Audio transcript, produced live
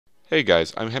Hey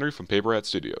guys, I'm Henry from Paper Hat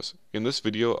Studios. In this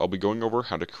video, I'll be going over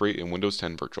how to create a Windows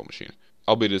 10 virtual machine.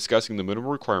 I'll be discussing the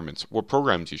minimum requirements, what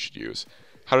programs you should use,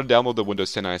 how to download the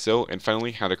Windows 10 ISO, and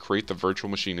finally how to create the virtual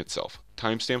machine itself.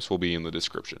 Timestamps will be in the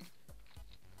description.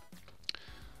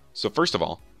 So first of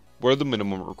all, what are the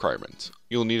minimum requirements?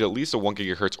 You'll need at least a 1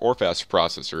 GHz or faster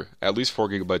processor, at least 4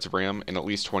 GB of RAM, and at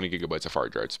least 20 GB of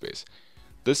hard drive space.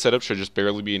 This setup should just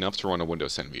barely be enough to run a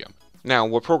Windows 10 VM. Now,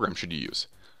 what program should you use?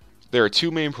 There are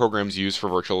two main programs used for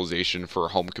virtualization for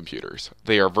home computers.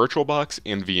 They are VirtualBox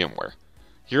and VMware.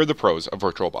 Here are the pros of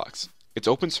VirtualBox. It's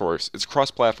open source, it's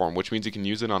cross-platform, which means you can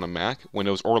use it on a Mac,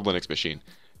 Windows, or Linux machine,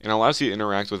 and allows you to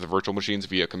interact with the virtual machines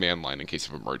via command line in case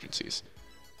of emergencies.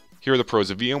 Here are the pros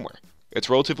of VMware. It's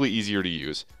relatively easier to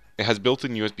use, it has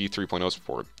built-in USB 3.0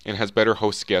 support, and has better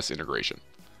host-guest integration.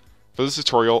 For this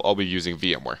tutorial, I'll be using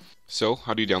VMware. So,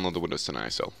 how do you download the Windows 10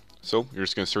 ISO? So, you're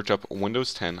just going to search up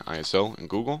Windows 10 ISO in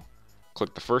Google.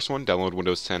 Click the first one, download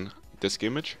Windows 10 disk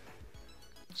image.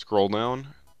 Scroll down,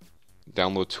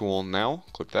 download tool now,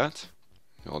 click that.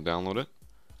 It'll download it.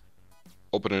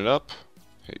 Open it up,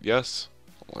 hit yes,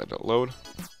 let it load.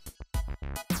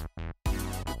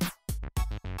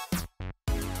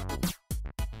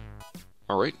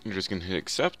 Alright, you're just going to hit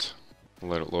accept,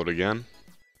 let it load again.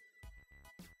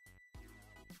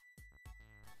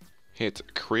 Hit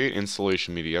create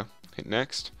installation media, hit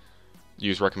next.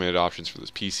 Use recommended options for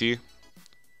this PC.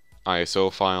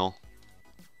 ISO file,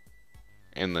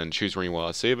 and then choose where you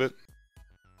want to save it.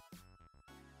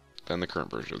 Then the current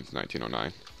version is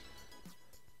 1909.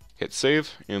 Hit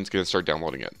save, and it's going to start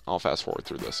downloading it. I'll fast forward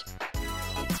through this.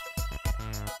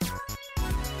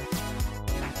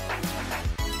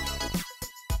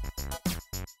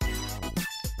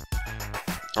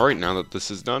 Alright, now that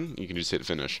this is done, you can just hit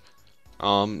finish.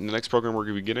 The next program we're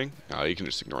going to be getting, you can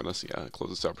just ignore this, close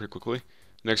this out pretty quickly.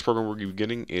 Next program we're going to be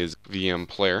getting is VM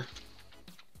Player.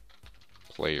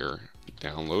 Player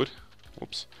download.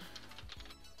 Whoops.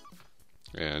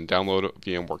 And download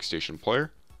VM Workstation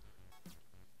Player.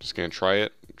 Just going to try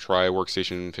it. Try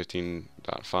Workstation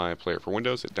 15.5 Player for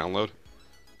Windows. Hit download.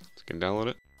 It's going to download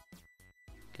it.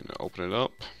 Going to open it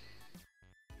up.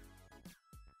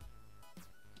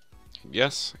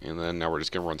 Yes. And then now we're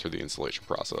just going to run through the installation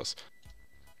process.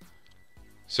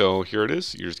 So here it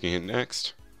is. You're just going to hit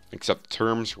next. Accept the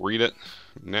terms, read it,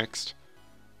 next.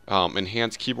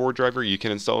 Enhanced keyboard driver, you can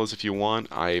install this if you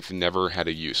want. I've never had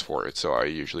a use for it, so I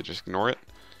usually just ignore it.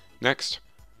 Next.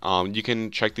 You can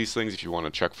check these things if you want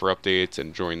to check for updates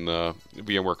and join the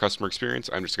VMware customer experience.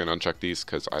 I'm just going to uncheck these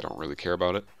because I don't really care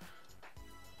about it.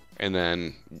 And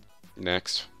then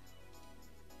next.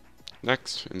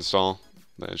 Next, install.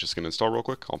 Then it's just going to install real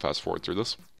quick. I'll fast forward through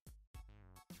this.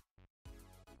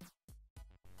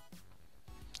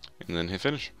 And then hit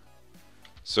finish.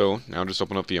 So now just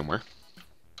open up VMware.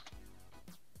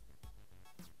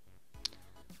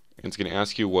 And it's going to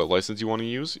ask you what license you want to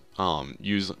use.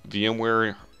 Use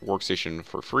VMware Workstation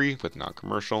for free with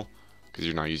non-commercial, because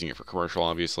you're not using it for commercial,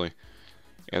 obviously.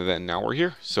 And then now we're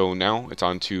here. So now it's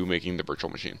on to making the virtual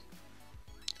machine.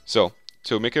 So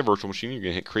to make a virtual machine, you're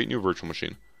going to hit create new virtual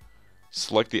machine.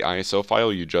 Select the ISO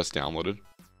file you just downloaded.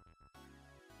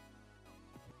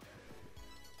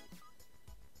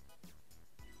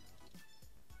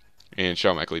 And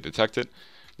shall automatically detect it.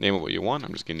 Name it what you want.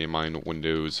 I'm just going to name mine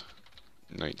Windows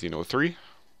 1903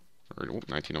 or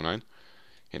 1909.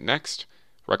 Hit next.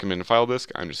 Recommended file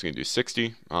disk. I'm just going to do 60.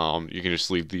 You can just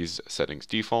leave these settings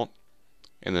default.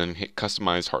 And then hit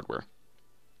customize hardware.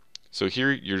 So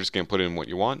here you're just going to put in what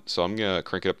you want. So I'm going to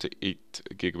crank it up to 8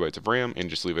 GB of RAM and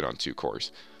just leave it on 2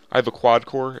 cores. I have a quad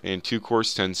core, and 2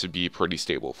 cores tends to be pretty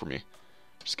stable for me.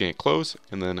 Just going to close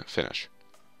and then finish.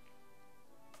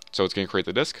 So it's going to create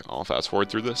the disk. I'll fast forward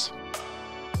through this.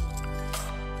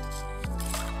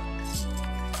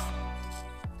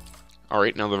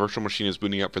 Alright, now the virtual machine is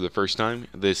booting up for the first time.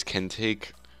 This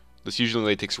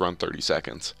usually takes around 30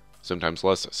 seconds. Sometimes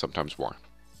less, sometimes more.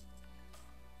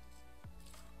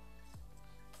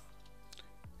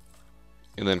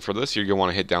 And then for this, you're going to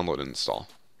want to hit download and install.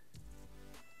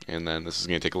 And then this is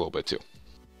going to take a little bit too.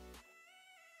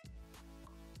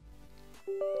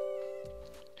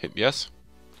 Hit yes.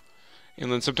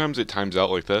 And then sometimes it times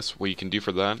out like this. What you can do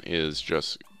for that is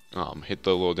just hit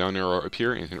the little down arrow up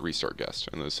here and hit restart guest,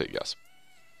 and then say yes.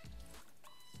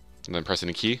 And then press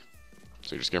any key.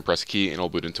 So you're just going to press a key and it'll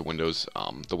boot into Windows,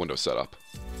 the Windows setup.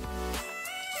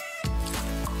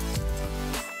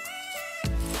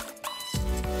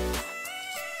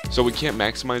 So we can't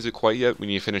maximize it quite yet. We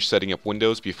need to finish setting up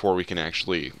Windows before we can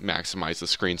actually maximize the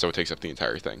screen so it takes up the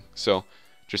entire thing. So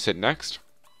just hit next.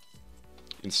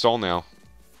 Install now.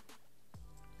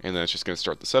 And then it's just going to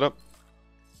start the setup.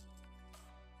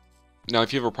 Now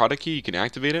if you have a product key, you can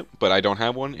activate it, but I don't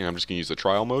have one, and I'm just going to use the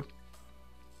trial mode.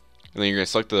 And then you're going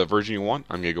to select the version you want.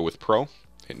 I'm going to go with Pro,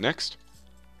 hit Next.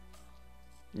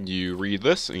 You read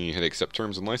this, and you hit Accept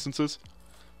Terms and Licenses.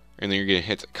 And then you're going to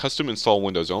hit Custom Install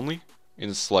Windows Only,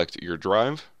 and select your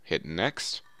drive, hit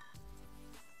Next.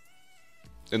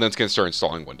 And then it's going to start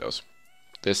installing Windows.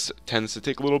 This tends to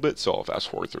take a little bit, so I'll fast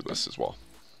forward through this as well.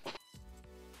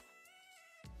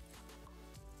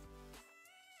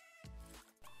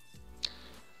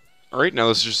 Alright, now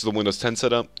this is just the Windows 10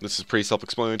 setup. This is pretty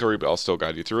self-explanatory, but I'll still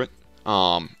guide you through it.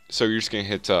 So you're just going to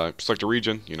hit select a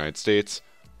region, United States.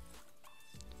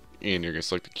 And you're going to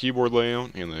select the keyboard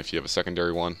layout, and then if you have a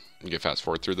secondary one, you can fast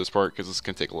forward through this part, because this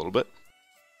can take a little bit.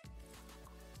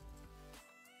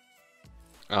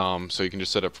 So you can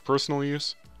just set up for personal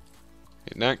use.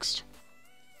 Hit Next.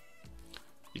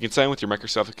 You can sign with your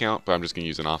Microsoft account, but I'm just going to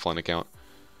use an offline account.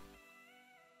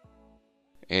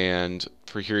 And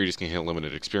for here, you're just going to hit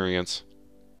Limited Experience.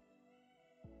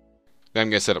 Then I'm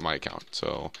going to set up my account.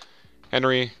 So,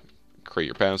 Henry, create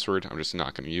your password. I'm just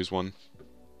not going to use one.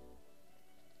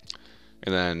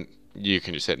 And then you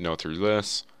can just hit No through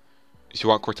this. If you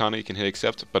want Cortana, you can hit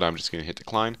Accept, but I'm just going to hit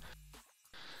Decline.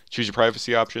 Choose your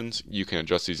privacy options. You can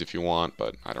adjust these if you want,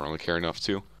 but I don't really care enough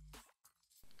to.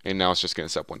 And now it's just going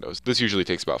to set up Windows. This usually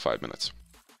takes about 5 minutes.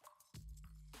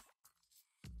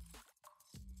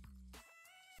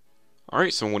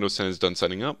 Alright, so Windows 10 is done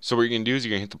setting up. So what you're going to do is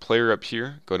you're going to hit the player up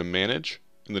here, go to Manage,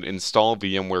 and then Install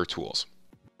VMware Tools.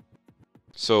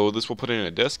 So this will put it in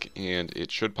a disk, and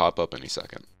it should pop up any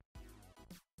second.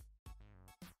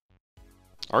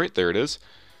 Alright, there it is.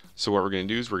 So what we're going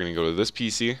to do is we're going to go to this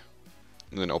PC,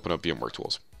 and then open up VMware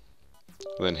Tools.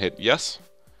 And then hit Yes.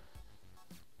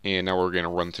 And now we're going to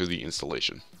run through the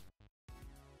installation.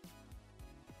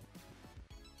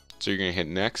 So you're going to hit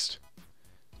Next,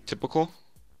 Typical,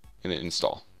 and then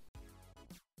Install.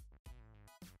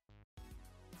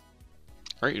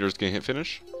 Alright, you're just going to hit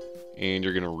Finish, and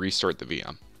you're going to restart the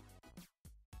VM.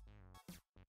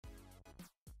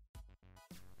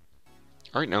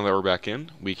 Alright, now that we're back in,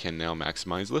 we can now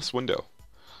maximize this window.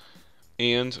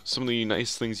 And some of the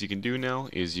nice things you can do now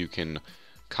is you can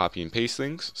copy and paste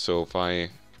things. So if I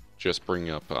just bring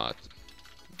up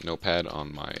Notepad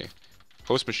on my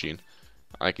host machine,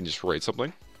 I can just write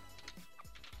something.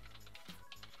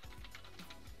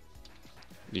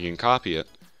 You can copy it,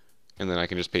 and then I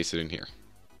can just paste it in here.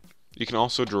 You can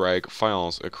also drag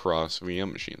files across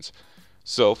VM machines.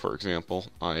 So, for example,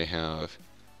 I have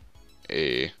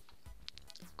a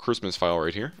Christmas file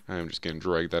right here. I'm just going to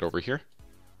drag that over here.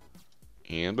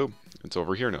 And boom, it's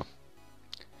over here now.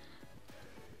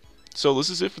 So this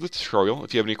is it for the tutorial.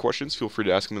 If you have any questions, feel free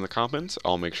to ask them in the comments.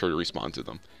 I'll make sure to respond to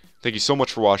them. Thank you so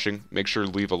much for watching. Make sure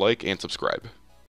to leave a like and subscribe.